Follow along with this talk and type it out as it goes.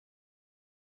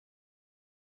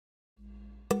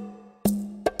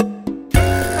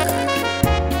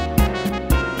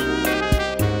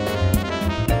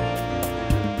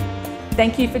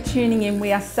Thank you for tuning in.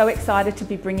 We are so excited to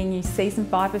be bringing you season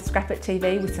 5 of Scrap It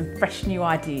TV with some fresh new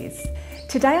ideas.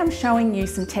 Today I'm showing you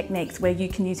some techniques where you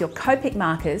can use your Copic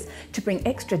markers to bring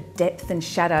extra depth and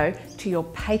shadow to your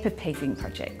paper piecing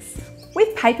projects.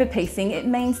 With paper piecing, it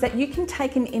means that you can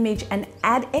take an image and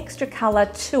add extra colour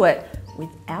to it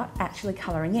without actually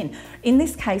colouring in. In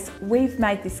this case, we've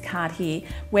made this card here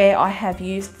where I have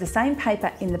used the same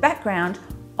paper in the background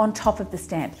on top of the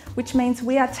stamp, which means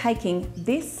we are taking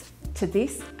this to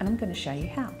this, and I'm going to show you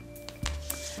how.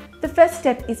 The first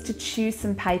step is to choose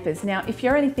some papers. Now, if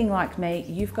you're anything like me,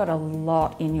 you've got a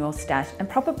lot in your stash and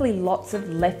probably lots of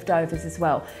leftovers as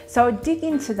well. So dig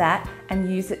into that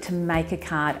and use it to make a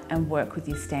card and work with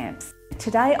your stamps.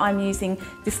 Today I'm using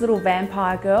this little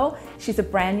vampire girl. She's a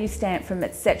brand new stamp from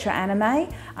Etc.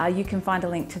 Anime. You can find a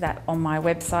link to that on my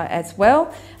website as well,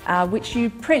 which you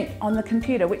print on the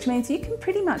computer, which means you can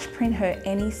pretty much print her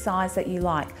any size that you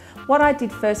like. What I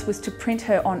did first was to print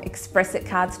her on Express It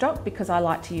cardstock because I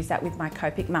like to use that with my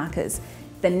Copic markers.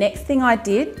 The next thing I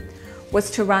did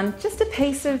was to run just a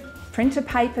piece of printer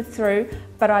paper through,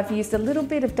 but I've used a little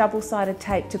bit of double-sided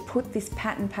tape to put this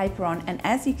pattern paper on, and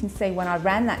as you can see, when I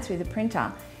ran that through the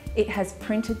printer, it has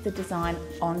printed the design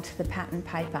onto the pattern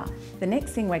paper. The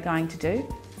next thing we're going to do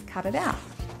is cut it out.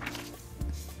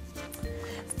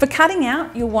 For cutting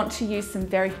out, you'll want to use some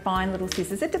very fine little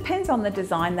scissors. It depends on the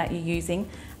design that you're using,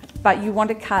 but you want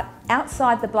to cut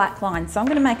outside the black line. So I'm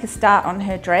going to make a start on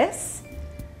her dress,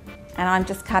 and I'm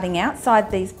just cutting outside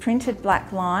these printed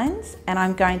black lines, and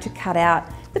I'm going to cut out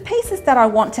the pieces that I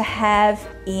want to have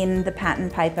in the pattern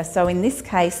paper. So in this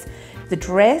case, the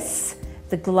dress,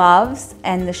 the gloves,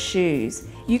 and the shoes.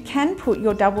 You can put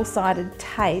your double-sided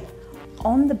tape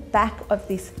on the back of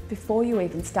this before you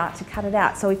even start to cut it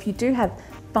out. So if you do have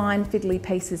fine fiddly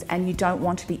pieces and you don't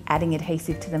want to be adding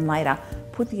adhesive to them later,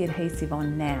 put the adhesive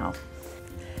on now.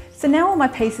 So now all my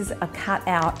pieces are cut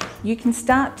out, you can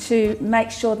start to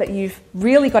make sure that you've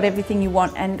really got everything you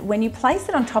want, and when you place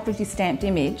it on top of your stamped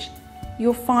image,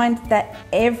 you'll find that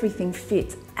everything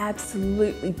fits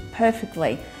absolutely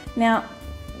perfectly. Now,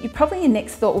 your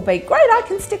next thought will be, great, I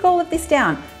can stick all of this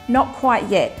down. Not quite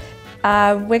yet.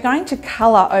 We're going to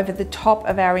colour over the top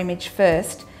of our image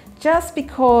first, just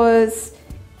because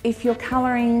if your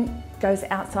colouring goes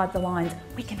outside the lines,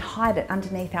 we can hide it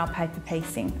underneath our paper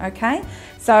piecing, okay?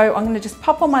 So I'm going to just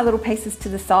pop all my little pieces to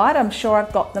the side. I'm sure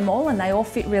I've got them all and they all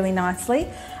fit really nicely.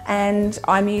 And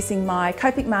I'm using my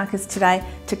Copic markers today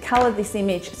to colour this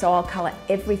image, so I'll colour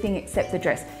everything except the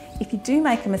dress. If you do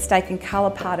make a mistake and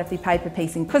colour part of your paper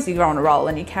piecing because you're on a roll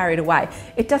and you carry it away,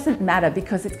 it doesn't matter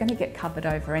because it's going to get covered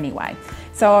over anyway.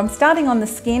 So I'm starting on the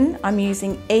skin. I'm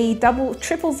using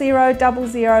E000000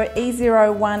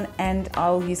 E01, and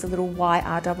I'll use a little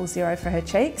YR00 for her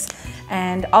cheeks.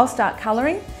 And I'll start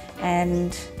colouring,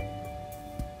 and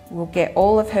we'll get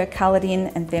all of her coloured in,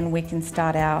 and then we can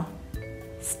start our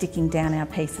sticking down our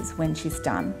pieces when she's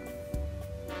done.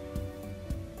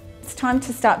 It's time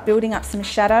to start building up some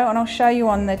shadow, and I'll show you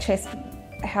on the chest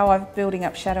how I'm building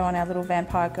up shadow on our little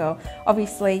vampire girl.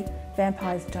 Obviously,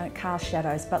 vampires don't cast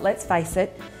shadows, but let's face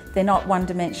it, they're not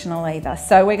one-dimensional either.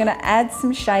 So we're going to add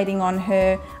some shading on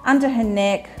her, under her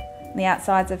neck, the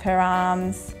outsides of her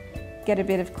arms, get a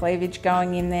bit of cleavage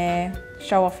going in there,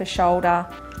 show off her shoulder.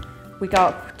 We go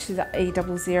up to the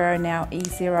E00, now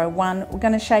E01. We're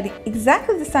going to shade it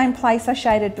exactly the same place I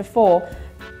shaded before,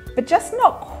 but just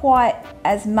not quite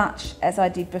as much as I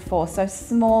did before, so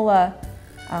smaller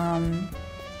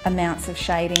amounts of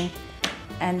shading,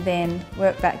 and then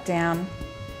work back down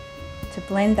to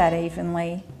blend that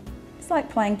evenly. It's like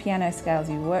playing piano scales.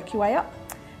 You work your way up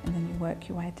and then you work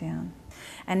your way down.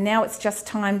 And now it's just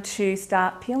time to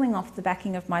start peeling off the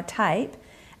backing of my tape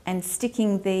and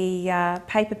sticking the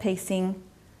paper piecing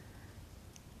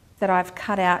that I've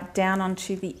cut out down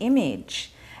onto the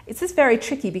image. It's just very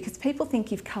tricky because people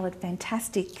think you've coloured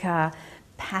fantastic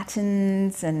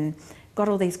patterns and got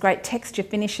all these great texture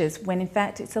finishes, when in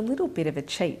fact it's a little bit of a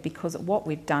cheat, because what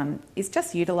we've done is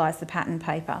just utilise the pattern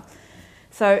paper.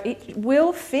 So it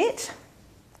will fit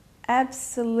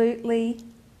absolutely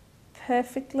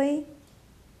perfectly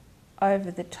over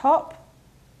the top.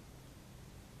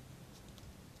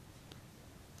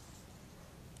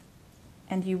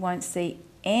 And you won't see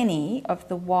any of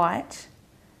the white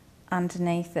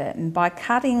underneath it. And by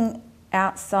cutting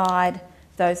outside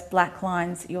those black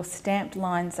lines, your stamped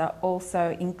lines are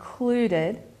also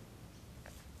included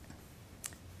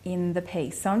in the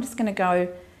piece. So I'm just going to go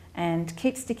and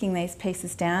keep sticking these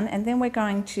pieces down, and then we're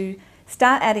going to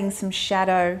start adding some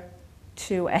shadow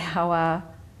to our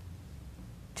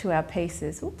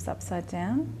pieces. Oops, upside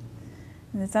down.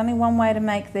 And there's only one way to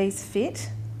make these fit,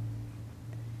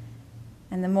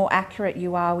 And the more accurate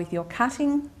you are with your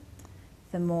cutting,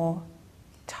 the more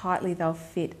tightly they'll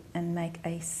fit and make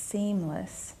a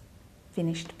seamless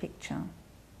finished picture.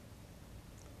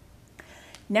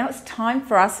 Now it's time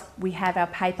for us, we have our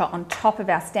paper on top of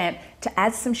our stamp, to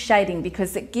add some shading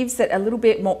because it gives it a little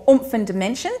bit more oomph and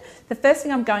dimension. The first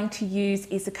thing I'm going to use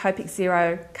is the Copic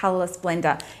Zero colourless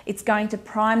blender. It's going to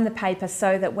prime the paper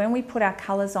so that when we put our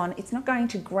colours on, it's not going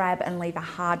to grab and leave a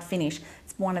hard finish.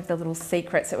 It's one of the little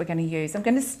secrets that we're going to use. I'm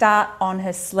going to start on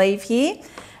her sleeve here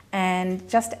and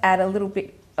just add a little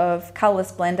bit of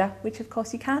colourless blender, which of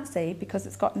course you can't see because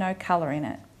it's got no colour in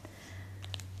it.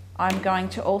 I'm going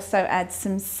to also add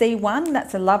some C1,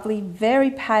 that's a lovely,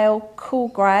 very pale, cool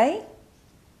grey.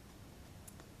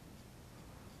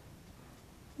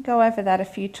 Go over that a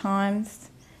few times,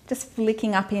 just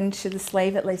flicking up into the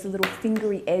sleeve. It leaves a little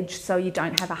fingery edge so you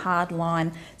don't have a hard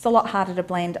line. It's a lot harder to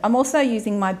blend. I'm also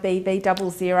using my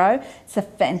BB00. It's a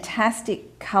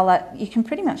fantastic colour. You can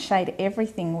pretty much shade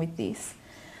everything with this.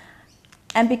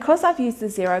 And because I've used the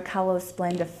Zero Colourless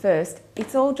blender first,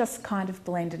 it's all just kind of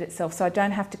blended itself, so I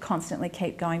don't have to constantly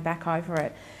keep going back over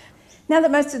it. Now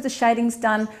that most of the shading's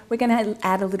done, we're going to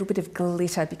add a little bit of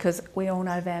glitter because we all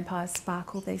know vampires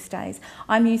sparkle these days.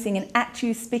 I'm using an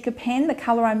At-You Spicker pen. The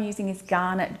colour I'm using is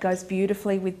Garnet. It goes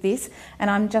beautifully with this. And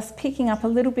I'm just picking up a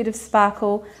little bit of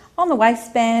sparkle on the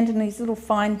waistband and these little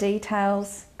fine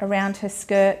details around her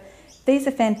skirt. These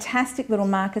are fantastic little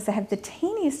markers. They have the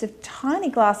teeniest of tiny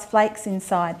glass flakes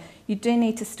inside. You do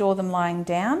need to store them lying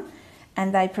down,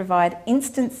 and they provide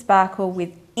instant sparkle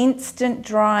with instant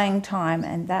drying time,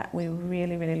 and that we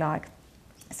really, really like.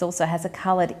 This also has a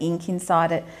coloured ink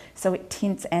inside it, so it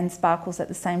tints and sparkles at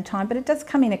the same time, but it does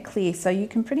come in a clear, so you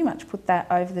can pretty much put that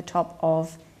over the top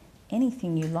of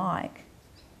anything you like.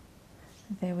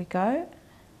 There we go.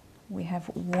 We have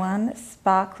one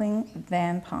sparkling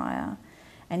vampire.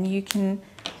 And you can,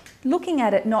 looking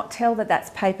at it, not tell that that's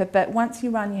paper, but once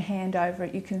you run your hand over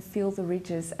it, you can feel the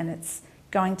ridges and it's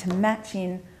going to match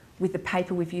in with the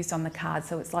paper we've used on the card.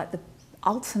 So it's like the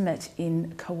ultimate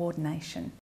in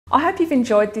coordination. I hope you've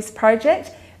enjoyed this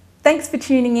project. Thanks for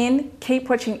tuning in. Keep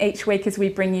watching each week as we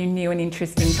bring you new and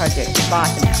interesting projects. Bye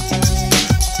for now.